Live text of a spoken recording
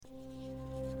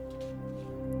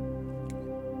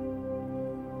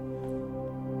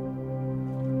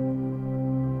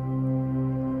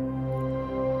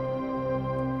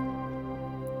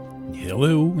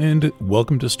Hello and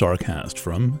welcome to StarCast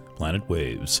from Planet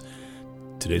Waves.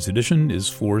 Today's edition is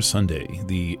for Sunday,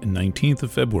 the 19th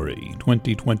of February,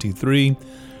 2023.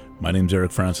 My name's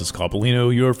Eric Francis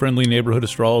Coppolino, your friendly neighborhood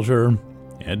astrologer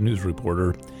and news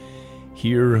reporter,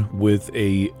 here with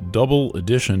a double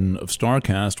edition of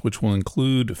StarCast, which will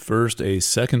include first a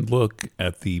second look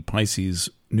at the Pisces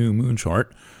new moon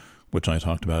chart, which I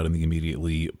talked about in the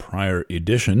immediately prior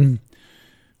edition,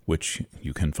 which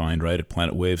you can find right at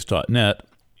planetwaves.net.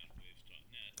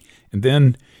 And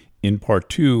then in part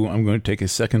two, I'm going to take a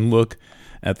second look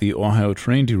at the Ohio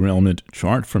train derailment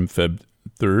chart from Feb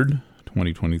 3rd,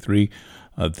 2023.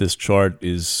 This chart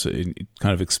is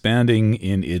kind of expanding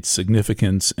in its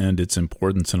significance and its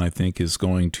importance, and I think is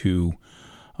going to,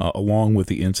 along with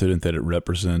the incident that it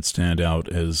represents, stand out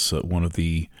as one of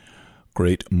the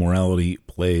great morality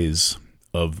plays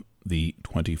of the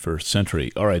 21st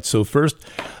century. All right, so first,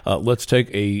 let's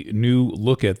take a new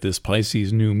look at this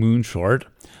Pisces new moon chart.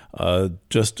 The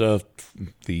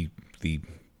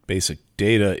basic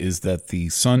data is that the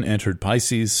sun entered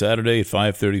Pisces Saturday at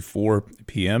 5:34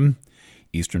 p.m.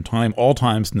 Eastern Time. All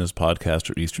times in this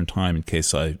podcast are Eastern Time, in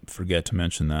case I forget to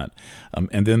mention that.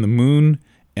 And then the moon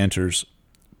enters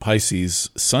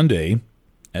Pisces Sunday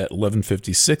at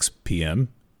 11:56 p.m.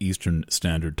 Eastern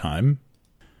Standard Time.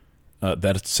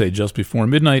 That's to say just before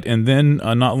midnight, and then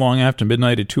not long after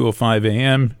midnight at 2:05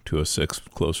 a.m., 2:06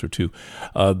 closer to,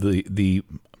 the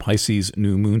Pisces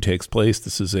new moon takes place.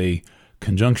 This is a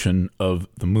conjunction of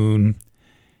the moon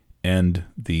and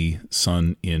the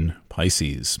sun in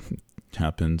Pisces. It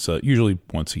happens usually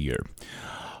once a year.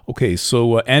 Okay,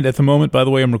 so, and at the moment, by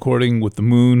the way, I'm recording with the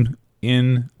moon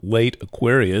in late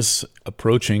Aquarius,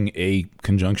 approaching a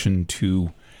conjunction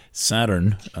to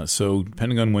Saturn. So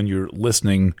depending on when you're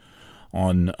listening,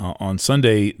 on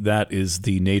Sunday, that is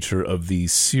the nature of the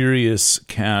Sirius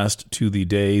cast to the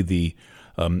day. The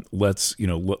let's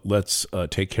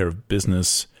take care of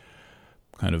business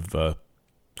kind of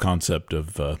concept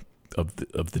of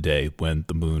the day when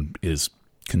the moon is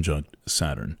conjunct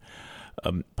Saturn.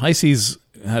 Pisces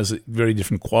has a very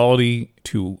different quality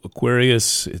to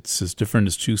Aquarius. It's as different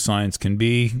as two signs can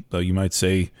be. Though you might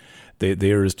say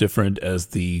they are as different as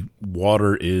the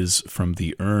water is from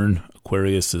the urn.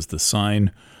 Aquarius is the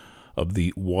sign of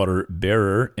the water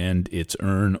bearer and its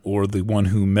urn, or the one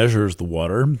who measures the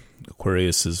water.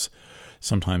 Aquarius is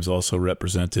sometimes also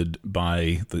represented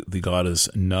by the goddess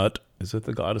Nut. Is it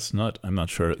the goddess Nut? I'm not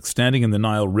sure. Standing in the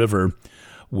Nile River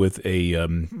with a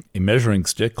measuring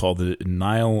stick called the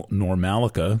Nile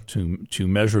Normalica to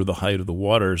measure the height of the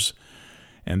waters.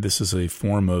 And this is a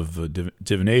form of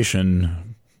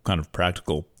divination, kind of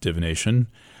practical divination,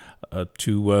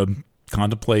 to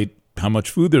contemplate how much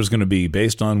food there's going to be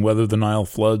based on whether the Nile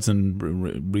floods and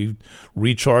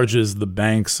recharges the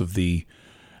banks of the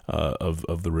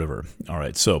river. All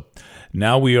right, so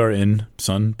now we are in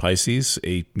Sun Pisces,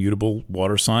 a mutable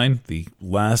water sign, the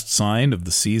last sign of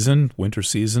the season, winter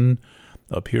season,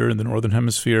 up here in the northern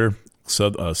hemisphere.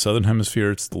 Southern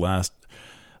hemisphere, it's the last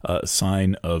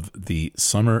sign of the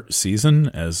summer season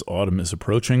as autumn is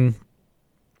approaching.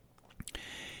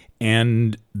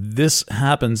 And this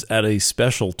happens at a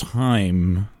special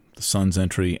time. The sun's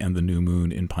entry and the new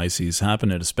moon in Pisces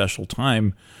happen at a special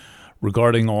time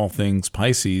regarding all things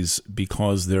Pisces,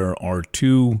 because there are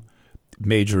two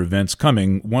major events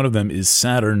coming. One of them is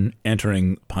Saturn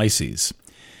entering Pisces.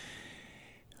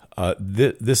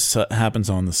 This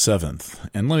happens on the 7th.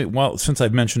 And since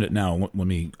I've mentioned it now, let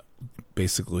me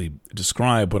basically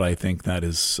describe what I think that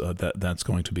is that's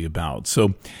going to be about.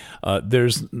 So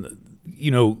there's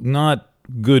not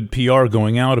good PR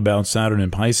going out about Saturn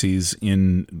and Pisces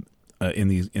in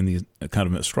the kind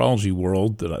of astrology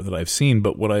world that I've seen.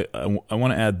 But what I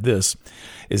want to add this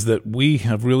is that we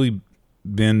have really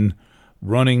been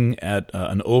running at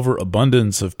an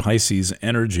overabundance of Pisces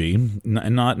energy,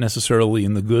 and not necessarily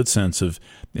in the good sense of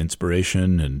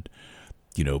inspiration and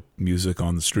music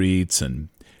on the streets and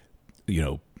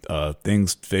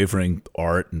things favoring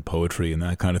art and poetry and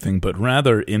that kind of thing, but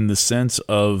rather in the sense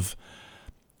of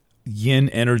yin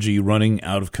energy running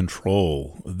out of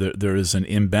control. There is an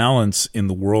imbalance in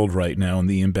the world right now, and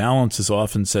the imbalance is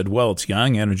often said, well, it's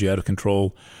yang energy out of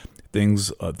control.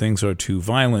 Things are too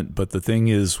violent. But the thing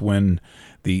is, when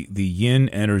the yin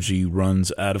energy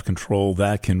runs out of control,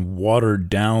 that can water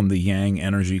down the yang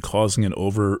energy, causing an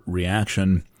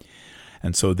overreaction.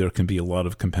 And so there can be a lot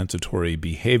of compensatory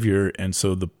behavior. And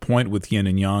so the point with yin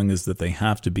and yang is that they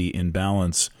have to be in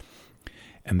balance.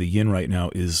 And the yin right now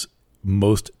is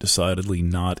most decidedly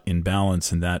not in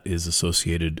balance, and that is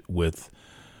associated with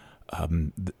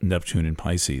Neptune in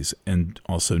Pisces, and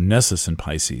also Nessus in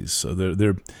Pisces. So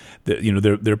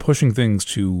they're pushing things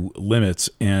to limits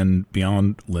and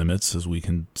beyond limits, as we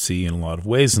can see in a lot of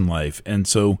ways in life. And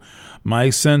so my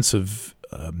sense of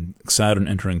Saturn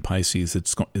entering Pisces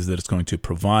is that it's going to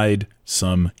provide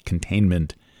some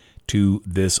containment to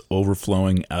this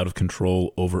overflowing, out of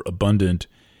control, overabundant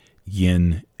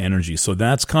yin energy. So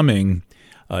that's coming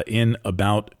in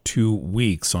about 2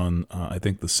 weeks on, I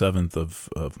think, the 7th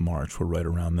of March. We're right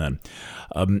around then.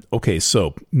 Okay,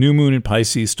 so new moon in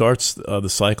Pisces starts the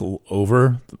cycle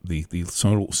over, the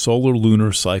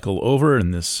solar-lunar cycle over,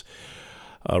 and this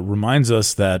reminds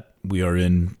us that we are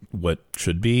in what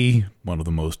should be one of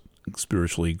the most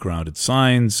spiritually grounded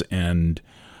signs, and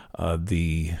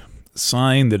the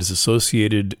sign that is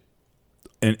associated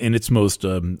in its most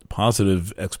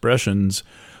positive expressions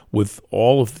with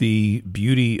all of the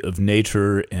beauty of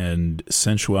nature and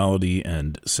sensuality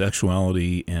and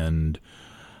sexuality and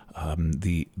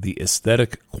the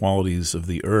aesthetic qualities of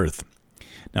the earth.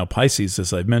 Now, Pisces,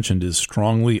 as I've mentioned, is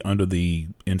strongly under the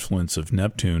influence of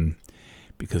Neptune,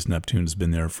 because Neptune has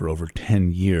been there for over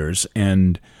 10 years,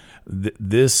 and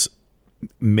this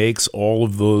makes all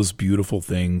of those beautiful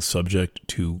things subject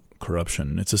to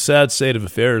corruption. It's a sad state of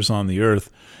affairs on the earth,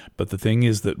 but the thing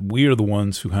is that we are the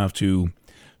ones who have to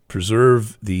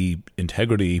preserve the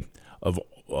integrity of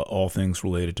all things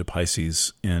related to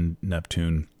Pisces and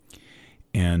Neptune,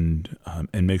 and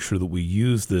make sure that we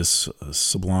use this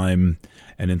sublime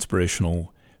and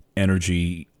inspirational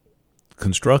energy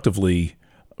constructively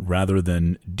rather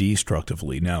than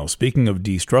destructively. Now, speaking of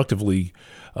destructively,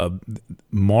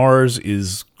 Mars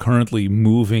is currently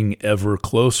moving ever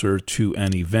closer to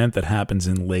an event that happens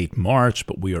in late March,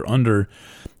 but we are under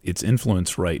its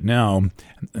influence right now,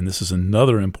 and this is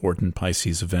another important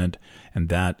Pisces event, and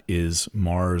that is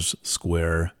Mars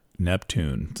square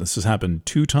Neptune. This has happened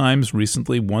 2 times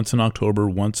recently, once in October,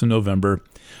 once in November,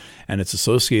 and it's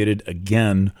associated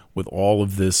again with all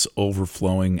of this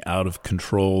overflowing, out of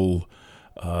control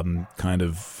kind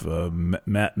of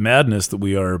madness that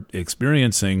we are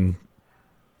experiencing.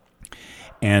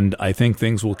 And I think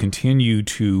things will continue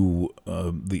to,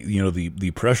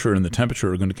 the pressure and the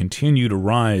temperature are going to continue to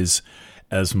rise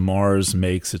as Mars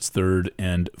makes its third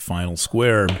and final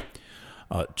square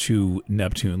to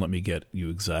Neptune. Let me get you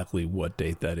exactly what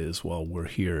date that is while we're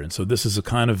here. And so this is a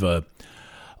kind of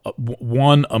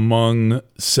one among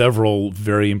several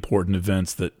very important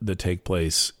events that take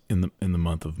place in the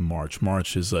month of March.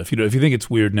 March is, if you think it's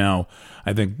weird now,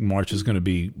 I think March is going to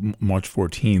be March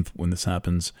 14th when this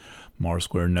happens. Mars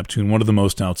square Neptune, one of the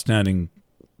most outstanding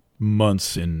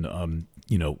months in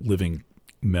living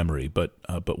memory, but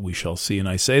we shall see. And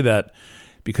I say that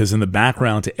because in the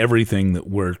background to everything that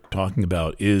we're talking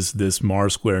about is this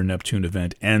Mars square Neptune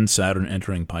event and Saturn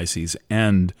entering Pisces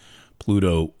and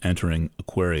Pluto entering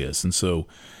Aquarius. And so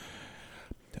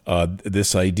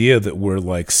this idea that we're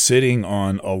like sitting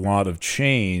on a lot of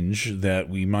change that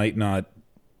we might not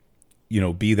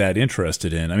be that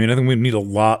interested in. I mean, I think we need a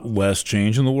lot less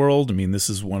change in the world. I mean, this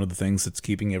is one of the things that's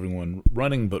keeping everyone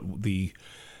running, but the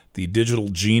digital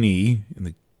genie, in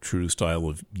the true style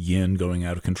of yin going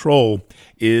out of control,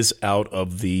 is out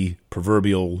of the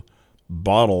proverbial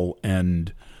bottle,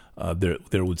 and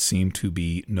there would seem to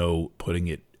be no putting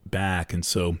it back. And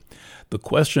so the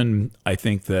question I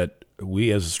think that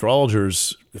we as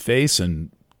astrologers face,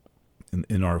 and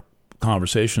in our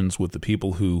conversations with the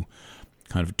people who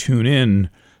kind of tune in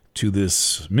to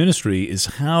this ministry, is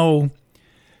how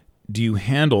do you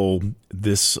handle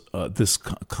this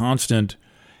constant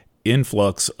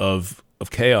influx of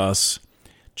chaos,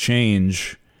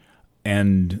 change,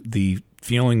 and the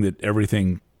feeling that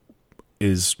everything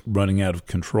is running out of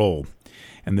control?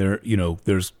 And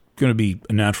there's going to be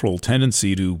a natural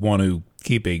tendency to want to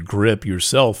keep a grip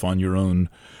yourself on your own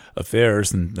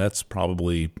affairs, and that's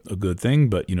probably a good thing,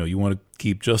 but you want to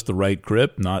keep just the right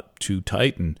grip, not too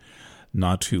tight and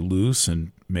not too loose,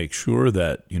 and make sure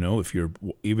that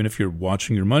even if you're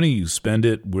watching your money, you spend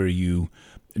it where you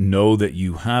know that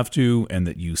you have to, and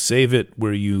that you save it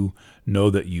where you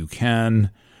know that you can,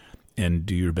 and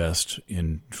do your best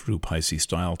in true Pisces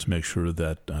style to make sure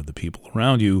that the people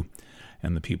around you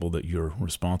and the people that you're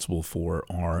responsible for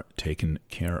are taken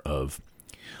care of.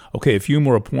 Okay, a few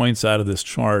more points out of this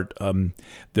chart.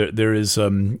 There is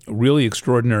a really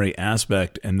extraordinary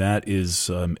aspect, and that is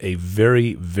a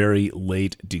very, very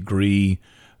late degree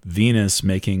Venus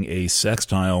making a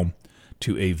sextile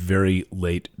to a very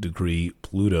late degree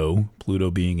Pluto.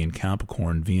 Pluto being in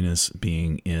Capricorn, Venus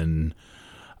being in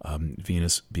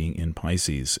Venus being in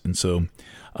Pisces. And so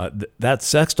that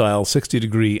sextile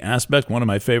 60-degree aspect, one of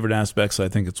my favorite aspects, I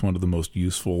think it's one of the most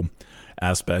useful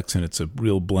aspects, and it's a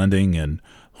real blending and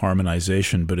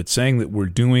harmonization, but it's saying that we're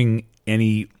doing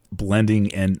any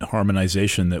blending and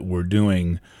harmonization that we're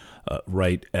doing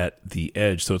right at the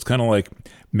edge. So it's kind of like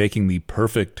making the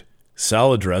perfect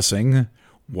salad dressing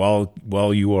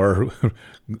while you are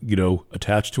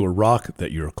attached to a rock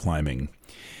that you're climbing,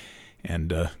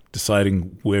 and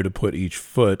deciding where to put each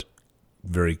foot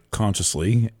very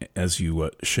consciously as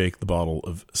you shake the bottle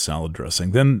of salad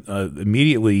dressing. Then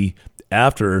immediately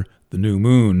after the new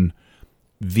moon,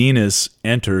 Venus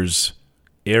enters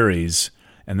Aries,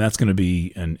 and that's going to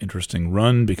be an interesting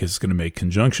run because it's going to make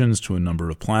conjunctions to a number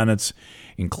of planets,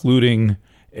 including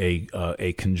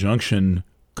a conjunction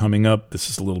coming up. This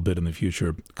is a little bit in the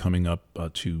future, coming up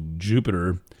to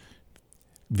Jupiter.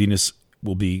 Venus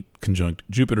will be conjunct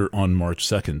Jupiter on March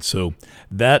 2nd. So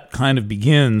that kind of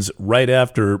begins right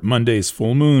after Monday's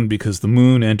full moon, because the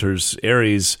moon enters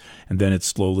Aries, and then it's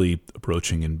slowly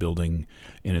approaching and building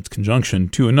in its conjunction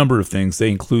to a number of things.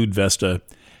 They include Vesta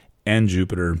and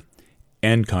Jupiter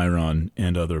and Chiron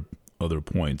and other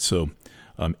points. So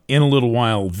in a little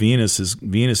while, Venus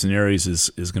in Aries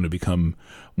is going to become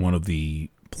one of the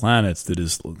planets that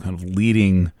is kind of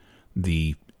leading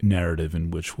the narrative in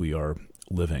which we are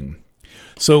living.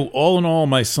 So all in all,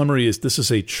 my summary is this is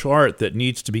a chart that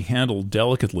needs to be handled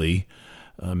delicately.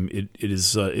 It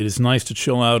is nice to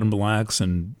chill out and relax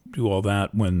and do all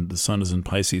that when the sun is in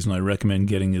Pisces, and I recommend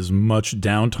getting as much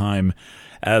downtime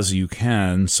as you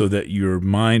can so that your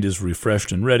mind is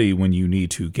refreshed and ready when you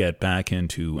need to get back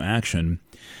into action.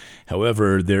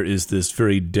 However, there is this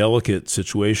very delicate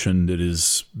situation that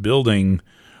is building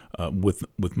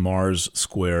with Mars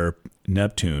square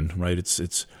Neptune, right? It's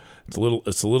a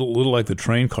little like the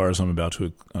train cars I'm about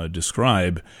to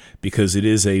describe, because it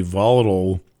is a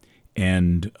volatile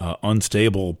and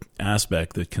unstable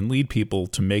aspect that can lead people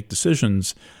to make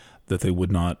decisions that they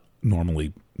would not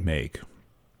normally make.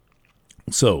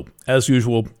 So, as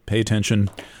usual, pay attention.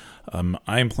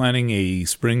 I am planning a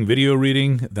spring video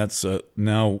reading. That's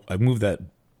now I've moved that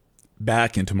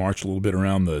back into March a little bit,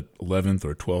 around the 11th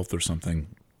or 12th or something,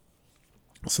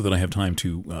 so that I have time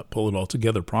to pull it all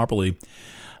together properly.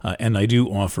 And I do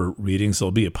offer readings.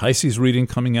 There'll be a Pisces reading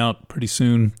coming out pretty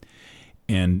soon,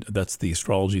 and that's the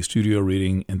Astrology Studio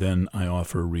reading. And then I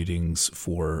offer readings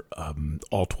for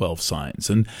all 12 signs.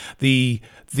 And the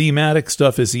thematic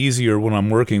stuff is easier when I'm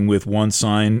working with one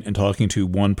sign and talking to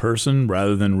one person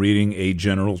rather than reading a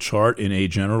general chart in a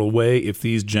general way. If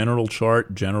these general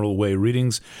way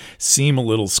readings seem a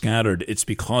little scattered, it's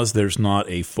because there's not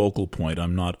a focal point.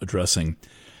 I'm not addressing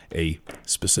a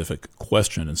specific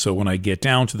question. And so when I get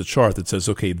down to the chart that says,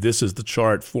 okay, this is the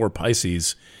chart for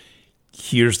Pisces,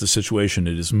 here's the situation,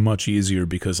 it is much easier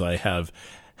because I have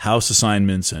house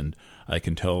assignments and I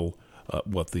can tell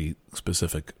what the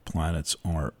specific planets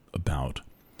are about.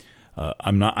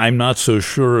 I'm not so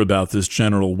sure about this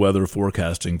general weather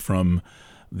forecasting from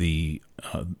the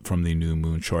new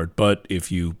moon chart, but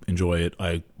if you enjoy it,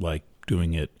 I like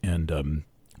doing it, and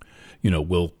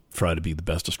we'll try to be the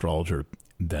best astrologer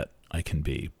that I can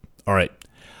be. All right,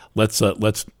 let's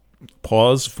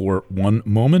pause for one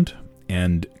moment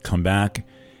and come back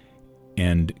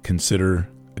and consider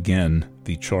again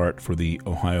the chart for the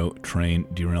Ohio train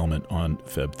derailment on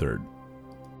Feb 3rd.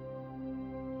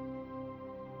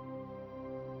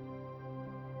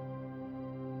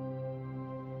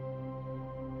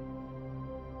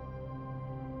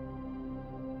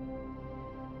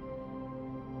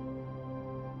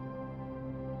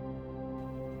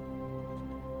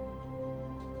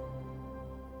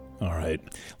 All right,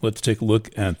 let's take a look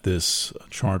at this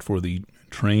chart for the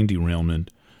train derailment.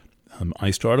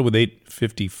 I started with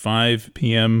 8:55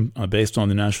 p.m. Based on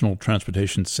the National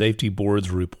Transportation Safety Board's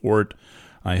report.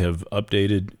 I have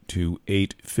updated to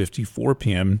 8:54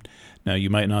 p.m. Now,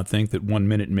 you might not think that 1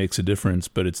 minute makes a difference,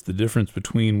 but it's the difference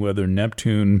between whether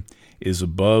Neptune is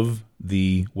above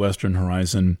the western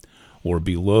horizon or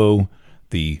below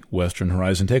the western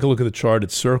horizon. Take a look at the chart.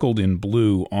 It's circled in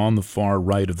blue on the far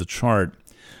right of the chart.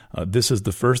 This is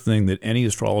the first thing that any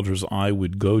astrologer's eye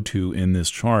would go to in this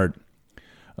chart,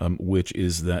 which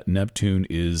is that Neptune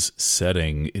is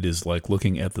setting. It is like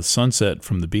looking at the sunset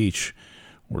from the beach,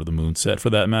 or the moonset for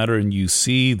that matter, and you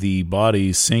see the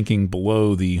body sinking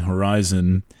below the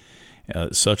horizon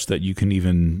such that you can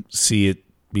even see it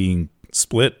being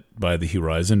split by the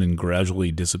horizon and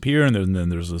gradually disappear, and then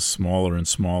there's a smaller and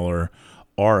smaller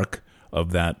arc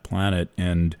of that planet.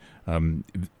 And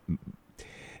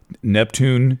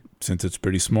Neptune, since it's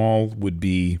pretty small, would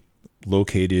be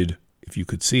located if you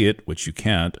could see it, which you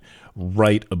can't,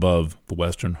 right above the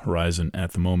western horizon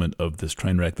at the moment of this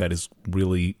train wreck. That is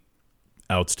really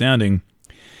outstanding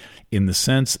in the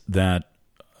sense that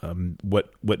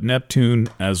what Neptune,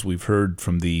 as we've heard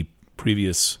from the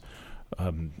previous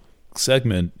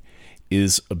segment,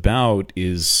 is about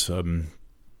is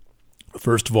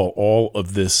first of all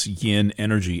of this yin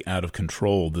energy out of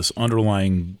control, this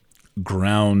underlying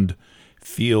ground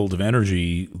field of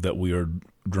energy that we are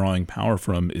drawing power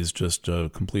from is just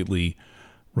completely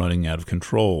running out of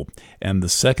control. And the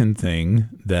second thing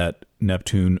that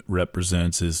Neptune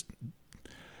represents is,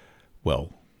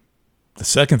 well, the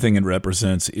second thing it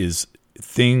represents is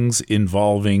things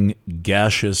involving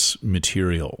gaseous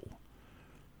material.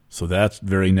 So that's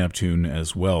very Neptune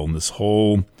as well. And this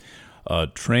whole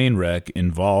train wreck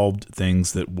involved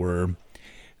things that were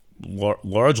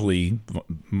largely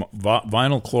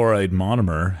vinyl chloride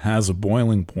monomer has a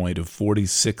boiling point of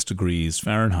 46 degrees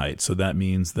Fahrenheit. So that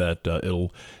means that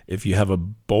if you have a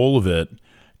bowl of it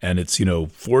and it's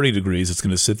 40 degrees, it's going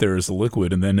to sit there as a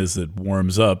liquid, and then as it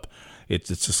warms up, it's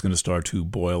just going to start to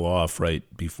boil off right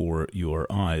before your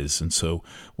eyes. And so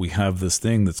we have this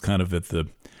thing that's kind of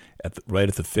right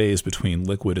at the phase between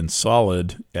liquid and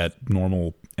solid at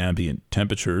normal ambient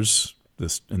temperatures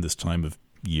in this time of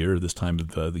year, this time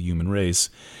of the human race.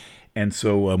 And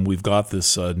so we've got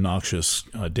this noxious,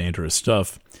 dangerous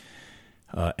stuff,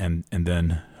 and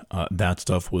then that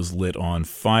stuff was lit on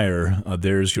fire.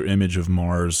 There's your image of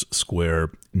Mars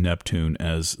square Neptune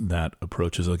as that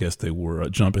approaches. I guess they were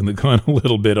jumping the gun a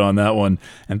little bit on that one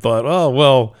and thought, oh,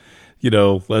 well,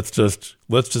 let's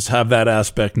just have that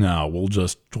aspect now. We'll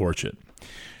just torch it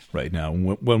right now.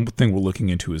 One thing we're looking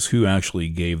into is who actually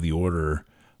gave the order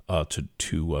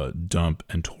to dump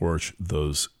and torch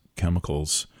those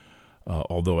chemicals.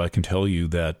 Although I can tell you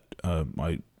that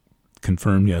I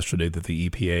confirmed yesterday that the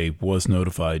EPA was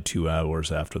notified 2 hours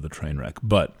after the train wreck.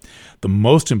 But the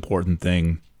most important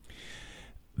thing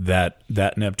that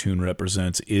Neptune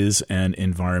represents is an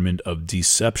environment of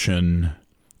deception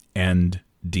and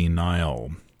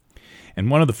denial. And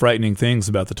one of the frightening things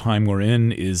about the time we're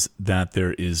in is that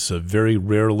there is very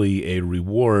rarely a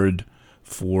reward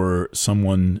for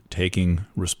someone taking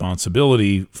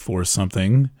responsibility for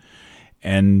something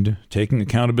and taking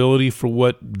accountability for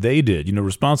what they did.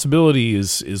 Responsibility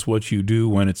is what you do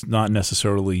when it's not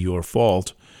necessarily your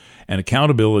fault, and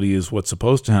accountability is what's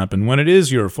supposed to happen when it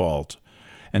is your fault.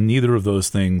 And neither of those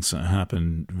things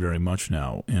happen very much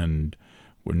now, and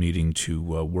we're needing to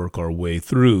work our way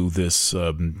through this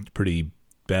pretty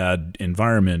bad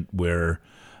environment where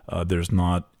there's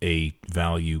not a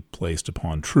value placed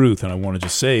upon truth. And I want to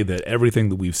just say that everything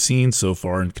that we've seen so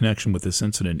far in connection with this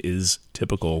incident is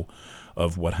typical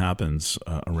of what happens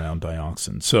around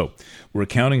dioxin. So we're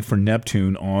accounting for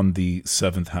Neptune on the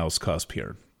 7th house cusp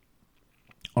here.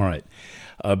 All right.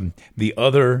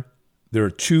 There are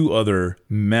two other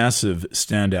massive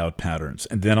standout patterns,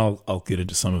 and then I'll get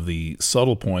into some of the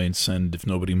subtle points. And if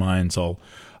nobody minds, I'll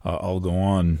go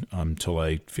on until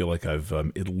I feel like I've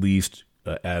at least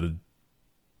added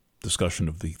discussion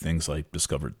of the things I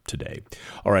discovered today.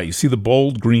 All right, you see the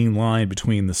bold green line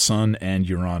between the Sun and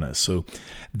Uranus. So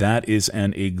that is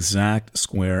an exact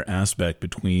square aspect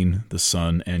between the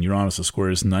Sun and Uranus. The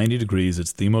square is 90 degrees.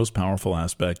 It's the most powerful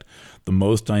aspect, the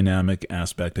most dynamic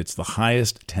aspect. It's the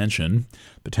highest tension,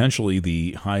 potentially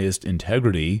the highest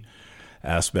integrity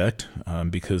aspect,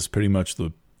 because pretty much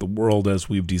the world as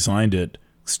we've designed it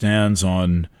stands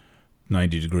on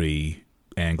 90-degree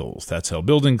angles. That's how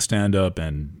buildings stand up,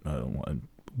 and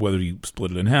whether you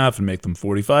split it in half and make them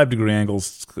 45-degree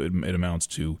angles, it amounts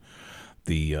to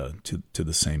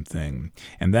the same thing.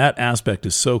 And that aspect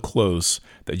is so close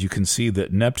that you can see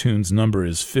that Neptune's number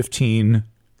is 15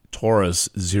 Taurus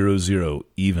 00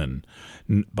 even.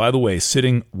 By the way,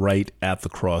 sitting right at the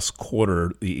cross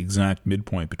quarter, the exact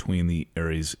midpoint between the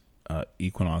Aries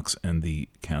equinox and the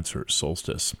Cancer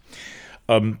solstice.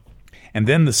 And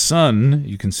then the Sun,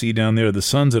 you can see down there, the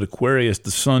Sun's at Aquarius.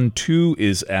 The Sun, too,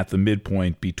 is at the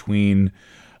midpoint between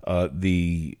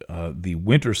the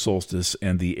winter solstice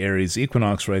and the Aries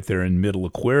equinox right there in middle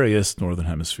Aquarius, Northern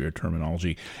Hemisphere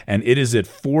terminology. And it is at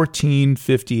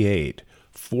 14:58,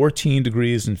 14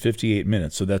 degrees and 58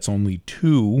 minutes. So that's only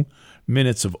 2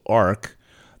 minutes of arc.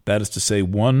 That is to say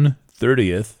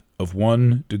 1/30th of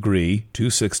 1 degree,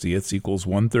 2/60ths equals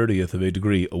 1/30th of a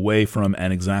degree away from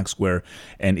an exact square,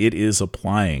 and it is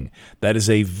applying. That is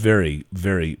a very,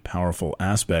 very powerful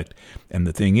aspect. And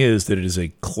the thing is that it is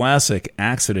a classic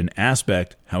accident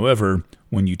aspect. However,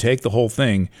 when you take the whole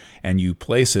thing and you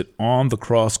place it on the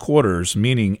cross quarters,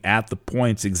 meaning at the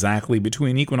points exactly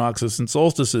between equinoxes and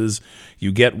solstices,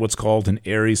 you get what's called an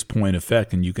Aries point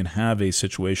effect, and you can have a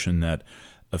situation that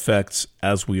affects,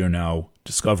 as we are now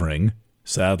discovering,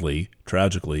 sadly,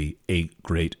 tragically, a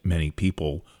great many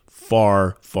people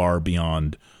far, far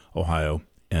beyond Ohio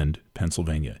and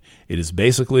Pennsylvania. It is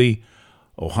basically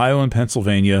Ohio and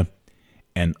Pennsylvania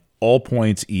and all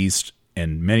points east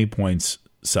and many points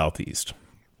southeast.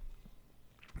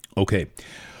 Okay,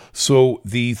 so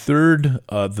the third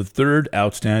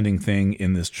outstanding thing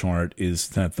in this chart is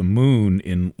that the moon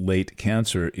in late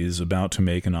Cancer is about to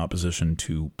make an opposition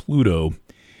to Pluto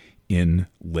in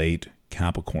late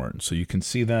Capricorn. So you can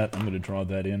see that. I'm going to draw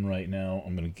that in right now.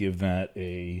 I'm going to give that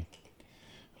a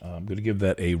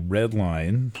red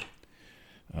line.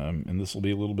 And this will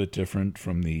be a little bit different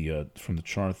from the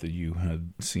chart that you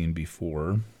had seen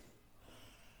before.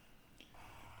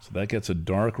 So that gets a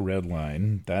dark red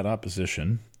line, that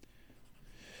opposition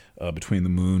between the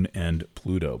moon and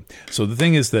Pluto. So the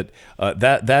thing is that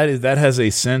that has a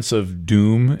sense of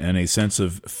doom and a sense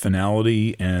of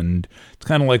finality, and it's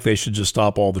kind of like they should just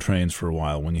stop all the trains for a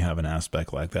while when you have an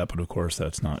aspect like that. But of course,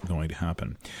 that's not going to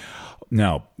happen.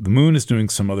 Now, the moon is doing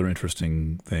some other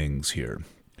interesting things here.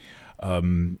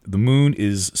 The moon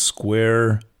is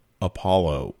square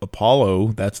Apollo.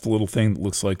 Apollo, that's the little thing that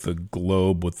looks like the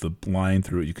globe with the line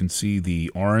through it. You can see the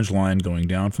orange line going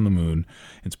down from the moon.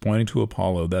 It's pointing to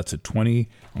Apollo. That's at 20.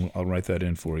 I'll write that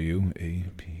in for you.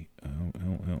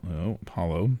 A-P-O-L-L-O,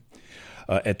 Apollo.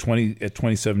 At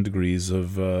 27 degrees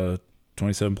of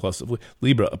 27 plus of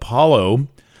Libra. Apollo,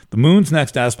 the moon's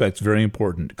next aspect is very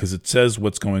important because it says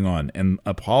what's going on. And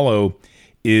Apollo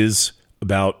is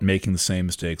about making the same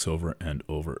mistakes over and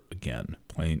over again,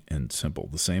 plain and simple.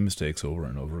 The same mistakes over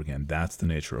and over again. That's the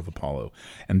nature of Apollo.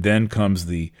 And then comes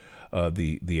the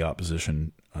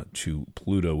opposition to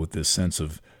Pluto with this sense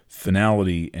of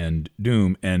finality and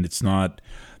doom. And it's not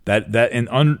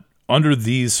under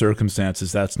these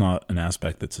circumstances, that's not an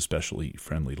aspect that's especially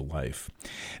friendly to life.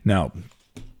 Now,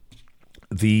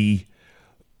 the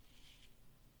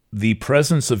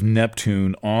presence of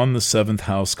Neptune on the 7th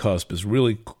house cusp is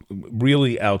really,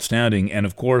 really outstanding. And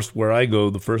of course, where I go,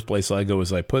 the first place I go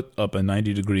is I put up a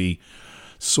 90-degree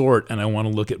sort, and I want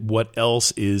to look at what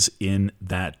else is in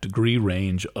that degree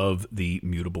range of the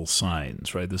mutable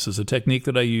signs, right? This is a technique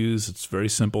that I use. It's very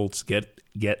simple. It's get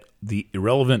the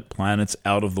irrelevant planets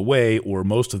out of the way, or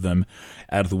most of them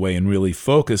out of the way, and really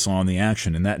focus on the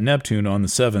action. And that Neptune on the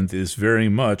 7th is very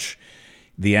much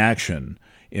the action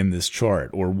in this chart,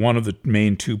 or one of the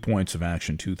main 3 points of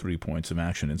action.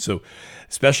 And so,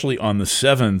 especially on the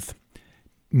 7th,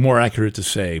 more accurate to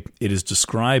say, it is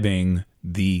describing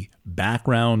the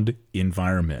background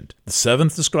environment. The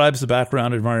 7th describes the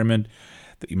background environment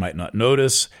that you might not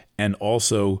notice, and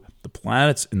also the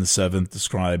planets in the 7th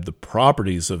describe the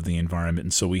properties of the environment.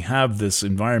 And so we have this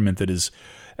environment that is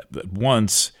at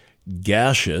once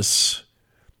gaseous,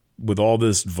 with all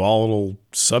this volatile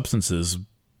substances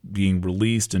being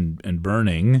released and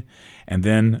burning, and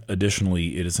then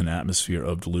additionally it is an atmosphere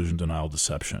of delusion, denial,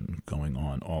 deception going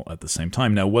on all at the same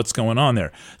time. Now, what's going on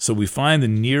there? So we find the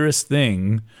nearest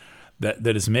thing that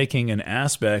is making an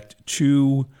aspect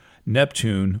to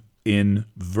Neptune in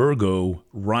Virgo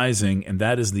rising, and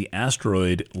that is the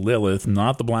asteroid Lilith,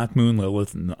 not the black moon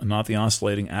Lilith, not the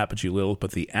oscillating apogee Lilith,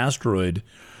 but the asteroid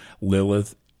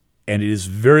Lilith. And it is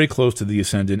very close to the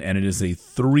ascendant, and it is a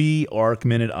 3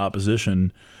 arc-minute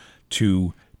opposition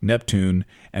to Neptune.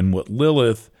 And what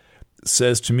Lilith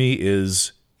says to me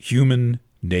is human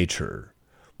nature.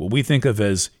 What we think of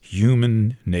as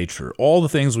human nature. All the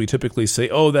things we typically say,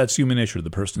 oh, that's human nature. The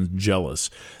person's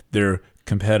jealous. They're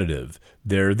competitive.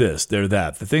 They're this, they're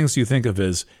that. The things you think of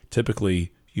as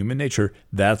typically human nature,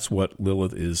 that's what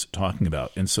Lilith is talking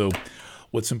about. And so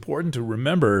what's important to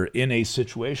remember in a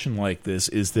situation like this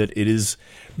is that it is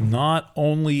not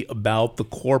only about the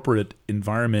corporate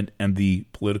environment and the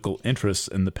political interests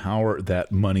and the power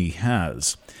that money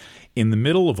has. In the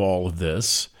middle of all of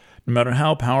this, no matter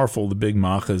how powerful the big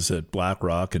machas at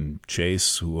BlackRock and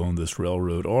Chase, who own this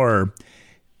railroad, are,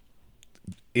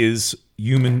 is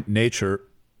human nature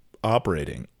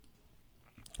operating.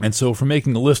 And so for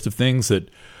making a list of things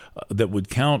that would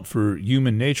count for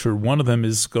human nature, one of them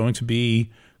is going to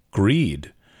be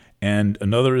greed, and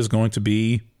another is going to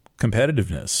be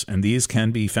competitiveness, and these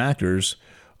can be factors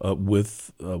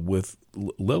with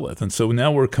Lilith. And so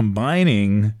now we're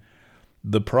combining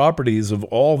the properties of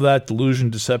all that delusion,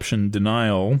 deception,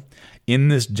 denial in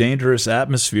this dangerous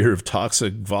atmosphere of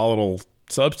toxic, volatile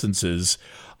substances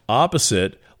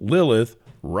opposite Lilith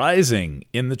rising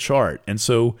in the chart. And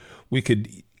so we could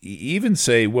even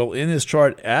say, well, in this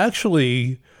chart,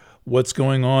 actually, what's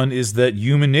going on is that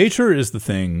human nature is the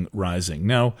thing rising.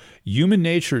 Now, human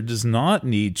nature does not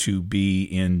need to be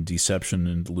in deception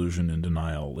and delusion and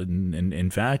denial. And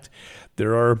in fact,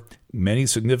 there are many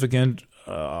significant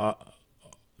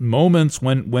moments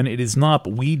when it is not,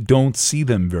 but we don't see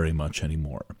them very much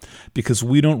anymore because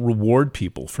we don't reward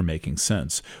people for making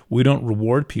sense. We don't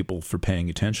reward people for paying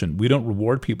attention. We don't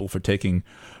reward people for taking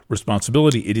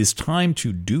responsibility. It is time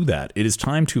to do that. It is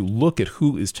time to look at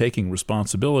who is taking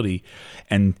responsibility,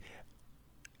 and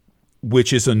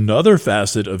which is another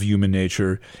facet of human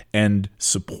nature, and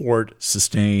support,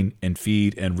 sustain, and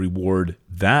feed and reward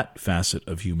that facet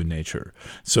of human nature.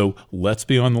 So let's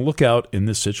be on the lookout in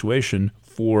this situation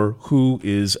for who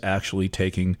is actually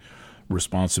taking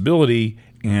responsibility,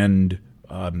 and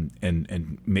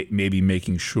maybe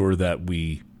making sure that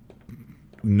we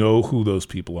know who those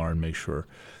people are and make sure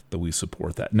that we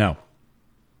support that. Now,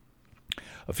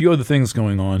 a few other things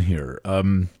going on here.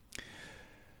 In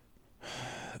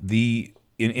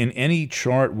any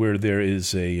chart where there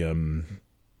is an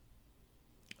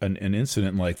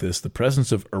incident like this, the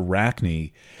presence of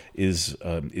Arachne is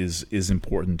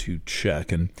important to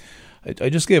check. And I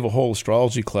just gave a whole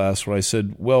astrology class where I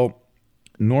said, well,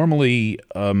 normally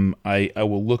I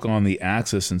will look on the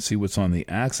axis and see what's on the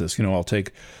axis. I'll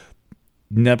take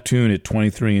Neptune at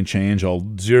 23 and change. I'll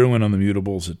zero in on the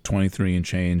mutables at 23 and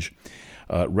change.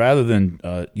 Rather than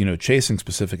chasing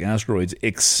specific asteroids,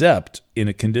 except in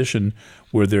a condition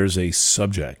where there's a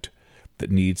subject that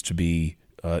needs to be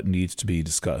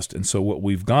discussed. And so what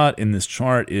we've got in this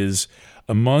chart is,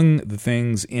 among the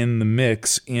things in the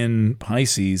mix in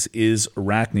Pisces is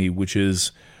Arachne, which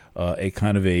is a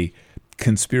kind of a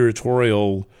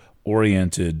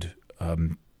conspiratorial-oriented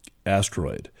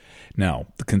asteroid. Now,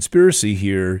 the conspiracy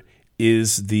here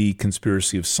is the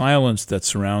conspiracy of silence that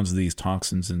surrounds these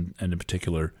toxins, and in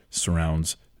particular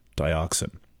surrounds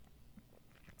dioxin.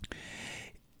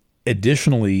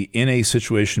 Additionally, in a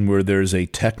situation where there's a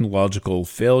technological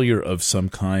failure of some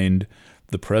kind,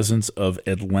 the presence of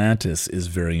Atlantis is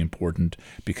very important,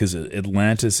 because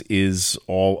Atlantis is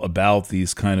all about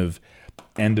these kind of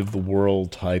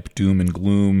end-of-the-world type doom and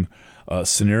gloom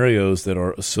scenarios that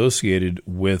are associated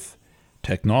with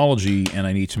technology. And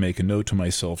I need to make a note to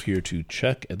myself here to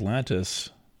check Atlantis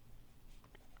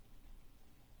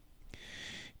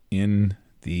in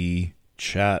the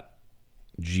Chat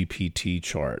GPT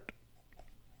chart.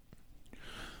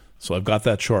 So I've got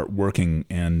that chart working,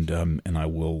 and I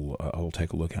will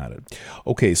take a look at it.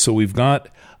 Okay, so we've got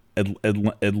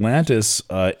Atlantis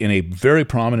in a very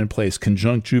prominent place,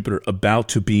 conjunct Jupiter, about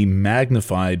to be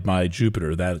magnified by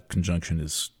Jupiter. That conjunction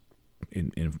is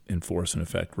in force and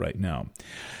effect right now.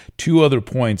 Two other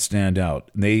points stand out.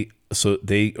 They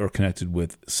are connected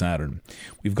with Saturn.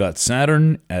 We've got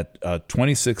Saturn at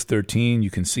 2613. You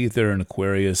can see it there in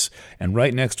Aquarius, and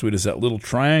right next to it is that little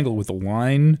triangle with a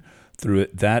line through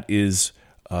it. That is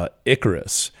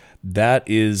Icarus. That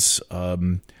is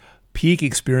peak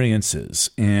experiences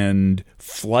and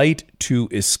flight to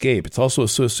escape. It's also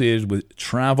associated with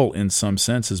travel in some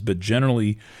senses, but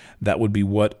generally that would be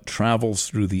what travels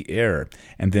through the air.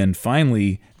 And then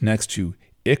finally, next to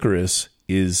Icarus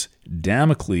is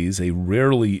Damocles, a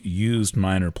rarely used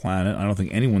minor planet. I don't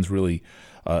think anyone's really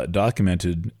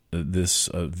documented this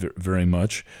very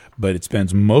much, but it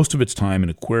spends most of its time in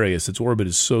Aquarius. Its orbit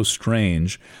is so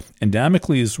strange. And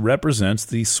Damocles represents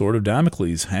the sword of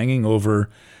Damocles hanging over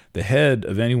the head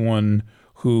of anyone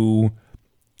who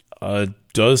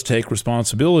does take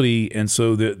responsibility. And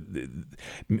so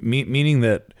meaning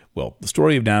that, well, the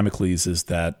story of Damocles is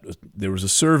that there was a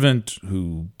servant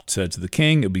who said to the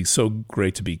king, it'd be so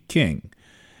great to be king.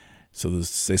 So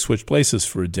they switch places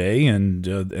for a day, and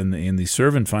the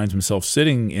servant finds himself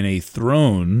sitting in a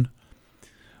throne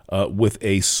with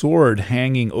a sword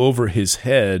hanging over his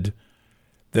head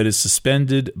that is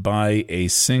suspended by a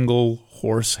single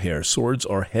horsehair. Swords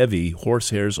are heavy,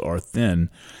 horsehairs are thin,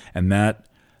 and that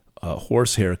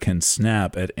horsehair can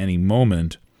snap at any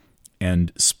moment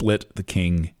and split the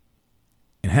king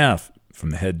in half from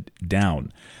the head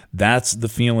down. That's the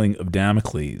feeling of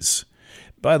Damocles.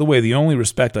 By the way, the only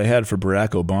respect I had for Barack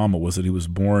Obama was that he was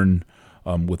born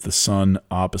with the sun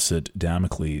opposite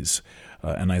Damocles.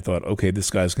 And I thought, okay, this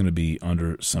guy's going to be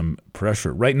under some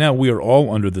pressure. Right now, we are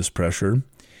all under this pressure.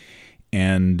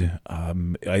 And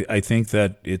I think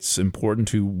that it's important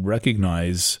to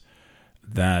recognize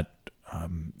that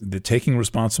the taking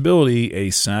responsibility, a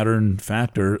Saturn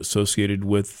factor associated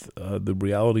with the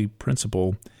reality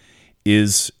principle,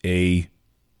 is a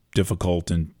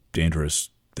difficult and dangerous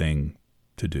thing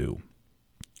to do.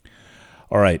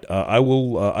 All right, I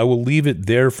will leave it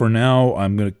there for now.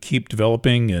 I'm going to keep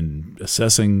developing and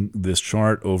assessing this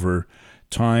chart over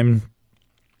time.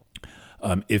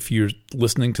 If you're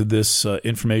listening to this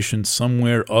information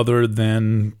somewhere other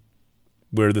than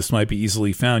where this might be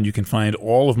easily found, you can find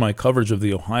all of my coverage of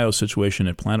the Ohio situation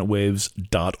at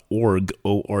planetwaves.org,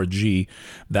 O-R-G.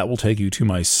 That will take you to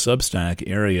my Substack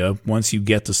area. Once you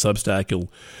get to Substack, you'll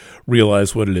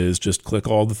realize what it is. Just click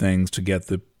all the things to get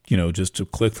the, just to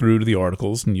click through to the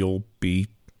articles, and you'll be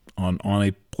on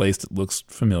a place that looks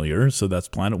familiar. So that's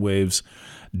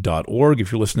planetwaves.org.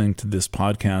 If you're listening to this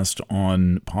podcast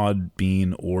on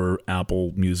Podbean or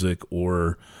Apple Music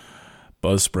or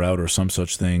Buzzsprout or some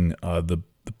such thing, the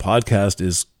podcast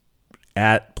is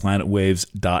at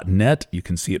planetwaves.net. You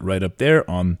can see it right up there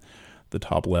on the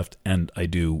top left, and I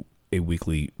do a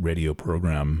weekly radio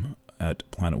program at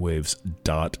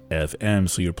planetwaves.fm.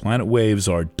 So your planet waves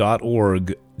are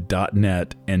 .org,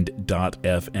 .net, and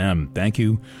 .fm. Thank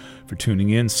you for tuning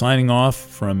in. Signing off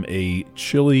from a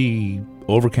chilly,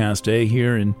 overcast day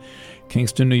here in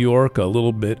Kingston, New York, a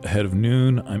little bit ahead of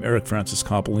noon. I'm Eric Francis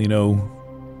Coppolino.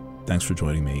 Thanks for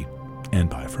joining me, and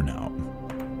bye for now.